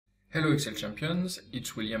Hello Excel champions,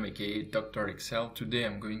 it's William aka Dr. Excel. Today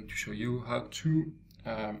I'm going to show you how to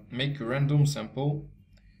make a random sample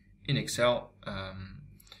in Excel.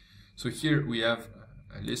 So here we have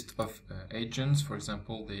a list of agents. For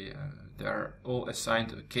example, they are all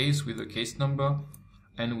assigned a case with a case number,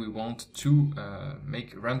 and we want to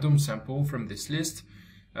make a random sample from this list.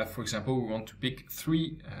 For example, we want to pick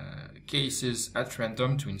 3 cases at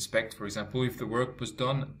random to inspect, for example, if the work was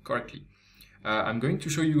done correctly. I'm going to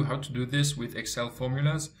show you how to do this with Excel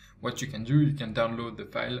formulas. What you can do, you can download the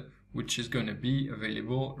file, which is going to be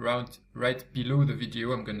available right below the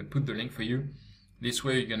video. I'm going to put the link for you. This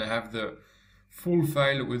way you're going to have the full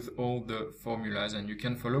file with all the formulas and you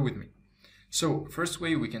can follow with me. So first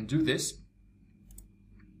way we can do this,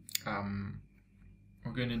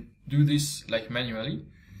 we're going to do this like manually.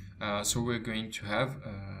 So we're going to have,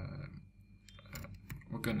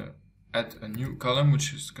 we're going to add a new column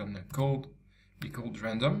which is going to be called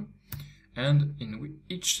random, and in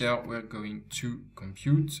each cell we're going to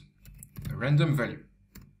compute a random value.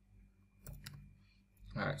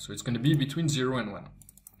 Alright, so it's going to be between 0 and 1.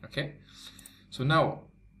 Okay, so now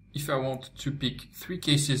if I want to pick 3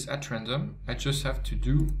 cases at random, I just have to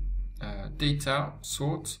do data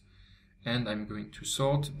sort, and I'm going to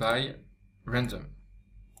sort by random.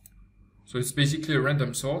 So it's basically a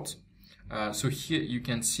random sort. So here you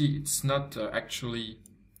can see it's not actually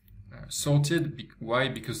sorted. Why?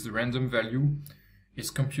 Because the random value is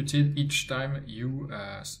computed each time you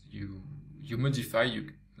modify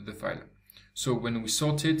the file. So when we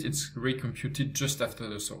sort it, it's recomputed just after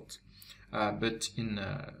the sort. But in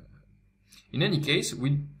any case,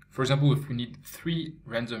 for example, if we need 3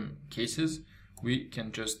 random cases, we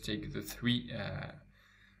can just take the 3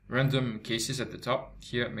 random cases at the top.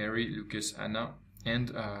 Here, Mary, Lucas, Anna,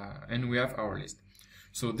 and we have our list.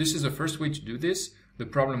 So this is the first way to do this. The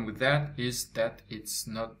problem with that is that it's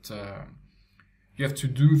not, you have to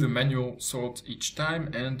do the manual sort each time,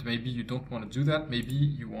 and maybe you don't want to do that. Maybe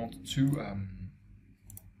you want to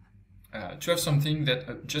have something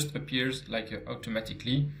that just appears like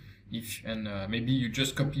automatically. Maybe you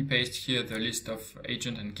just copy paste here the list of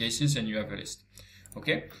agent and cases and you have a list.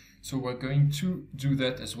 Okay, so we're going to do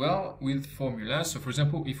that as well with formulas. So for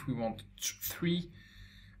example, if we want 3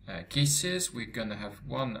 cases, we're gonna have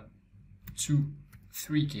 1, 2,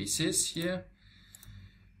 3 cases here.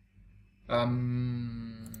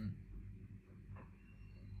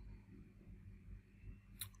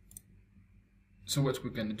 So what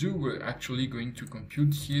we're going to do, we're actually going to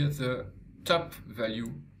compute here the top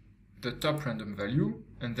value, the top random value,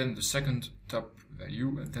 and then the second top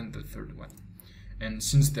value, and then the third one. And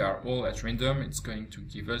since they are all at random, it's going to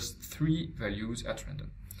give us 3 values at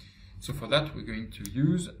random. So for that, we're going to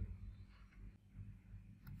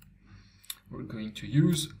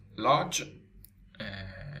use large,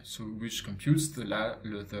 so which computes the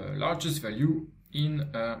largest value in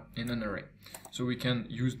an array. So we can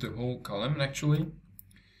use the whole column actually,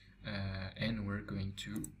 and we're going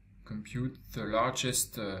to compute the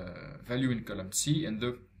largest value in column C and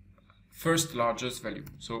the first largest value.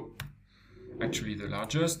 So actually the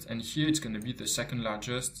largest, and here it's going to be the second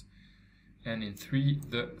largest, and in 3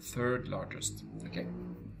 the third largest. Okay,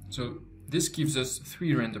 so this gives us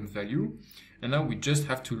 3 random value, and now we just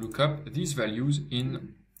have to look up these values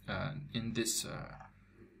in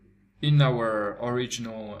our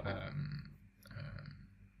original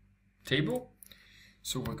table.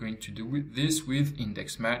 So we're going to do this with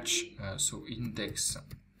index match. So index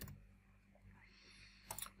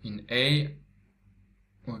in A,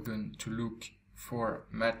 we're going to look for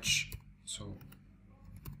match. So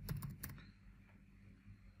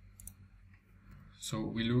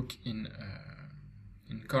we look in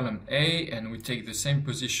column A, and we take the same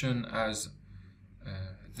position as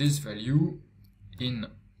this value in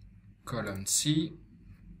column C,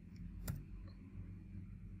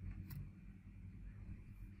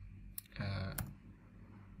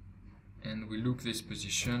 and we look this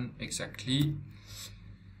position exactly,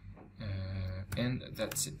 and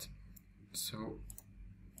that's it. So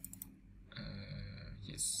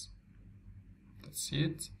yes, that's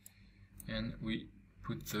it, and we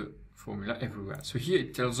put the formula everywhere. So here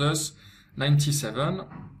it tells us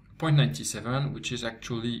 97.97, which is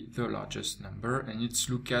actually the largest number, and it's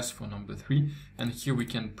Lucas for number 3. And here we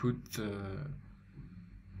can put I'm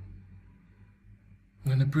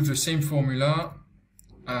going to put the same formula,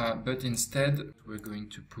 but instead we're going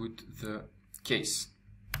to put the case.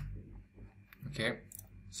 Okay,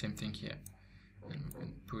 same thing here, and we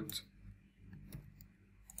can put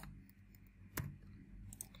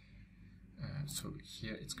so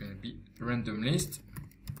here it's going to be random list,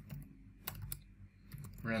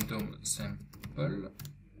 random sample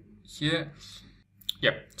here.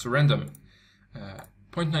 Yep, so random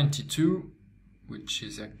 0.92, which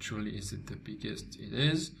is actually, is it the biggest? It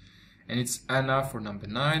is. And it's Anna for number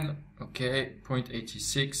 9. Okay,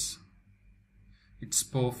 0.86. It's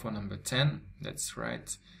Paul for number 10. That's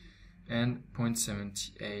right. And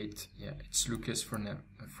 0.78. Yeah, it's Lucas for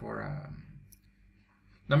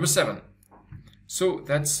number 7. So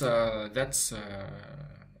that's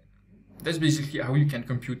basically how you can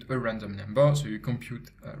compute a random number. So you compute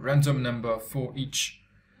a random number for each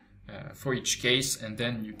case, and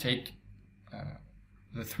then you take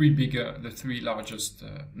the three largest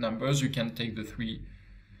numbers. You can take the three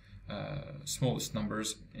smallest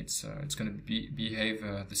numbers. It's going to behave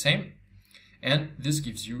the same, and this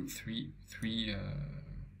gives you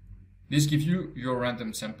this gives you your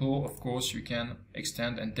random sample. Of course, you can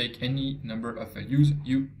extend and take any number of values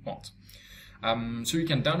you want. So you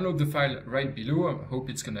can download the file right below. I hope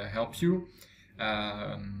it's going to help you.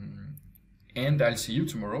 And I'll see you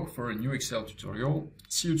tomorrow for a new Excel tutorial.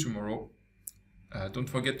 See you tomorrow. Don't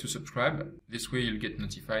forget to subscribe. This way you'll get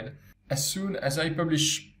notified as soon as I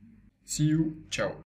publish. See you. Ciao.